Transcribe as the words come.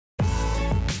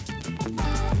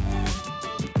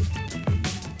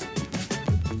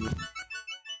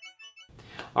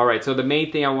All right, so the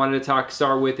main thing I wanted to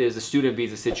start with is the student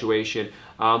visa situation.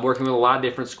 Working with a lot of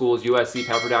different schools, USC,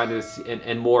 Pepperdine,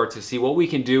 and more, to see what we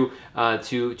can do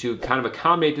to kind of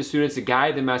accommodate the students, to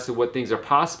guide them as to what things are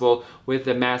possible with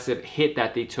the massive hit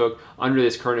that they took under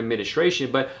this current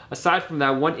administration. But aside from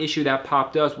that, one issue that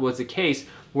popped up was a case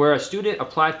where a student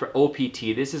applied for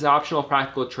OPT. This is optional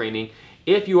practical training.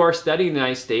 If you are studying in the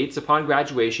United States, upon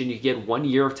graduation, you get 1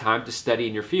 year of time to study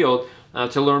in your field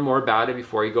to learn more about it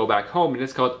before you go back home, and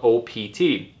it's called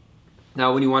OPT.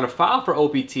 Now, when you want to file for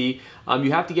OPT,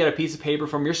 you have to get a piece of paper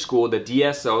from your school, the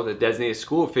DSO, the designated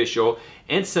school official,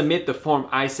 and submit the form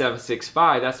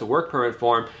I-765, that's the work permit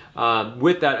form,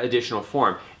 with that additional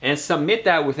form. And submit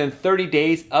that within 30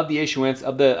 days of the issuance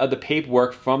of the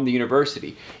paperwork from the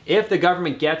university. If the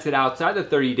government gets it outside the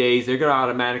 30 days, they're going to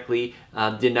automatically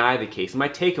deny the case. It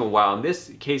might take a while. In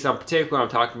this case in particular, I'm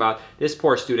talking about this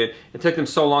poor student, it took them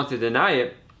so long to deny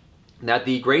it that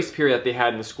the grace period that they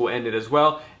had in the school ended as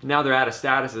well. Now they're out of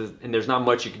status, and there's not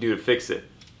much you can do to fix it.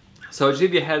 So just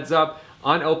give you a heads up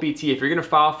on OPT. If you're going to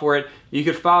file for it, you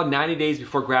could file 90 days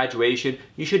before graduation.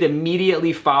 You should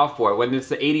immediately file for it. When it's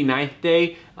the 89th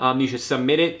day, you should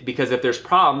submit it, because if there's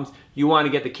problems, you want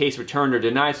to get the case returned or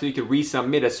denied so you can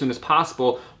resubmit as soon as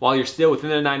possible while you're still within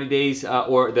the 90 days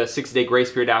or the 60-day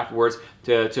grace period afterwards,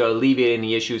 to alleviate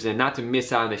any issues and not to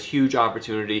miss out on this huge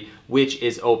opportunity, which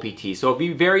is OPT. So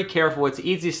be very careful. It's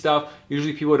easy stuff.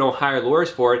 Usually people don't hire lawyers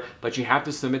for it, but you have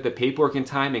to submit the paperwork in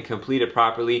time and complete it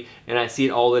properly. And I see it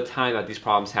all the time that these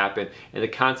problems happen, and the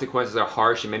consequences are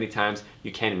harsh, and many times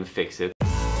you can't even fix it.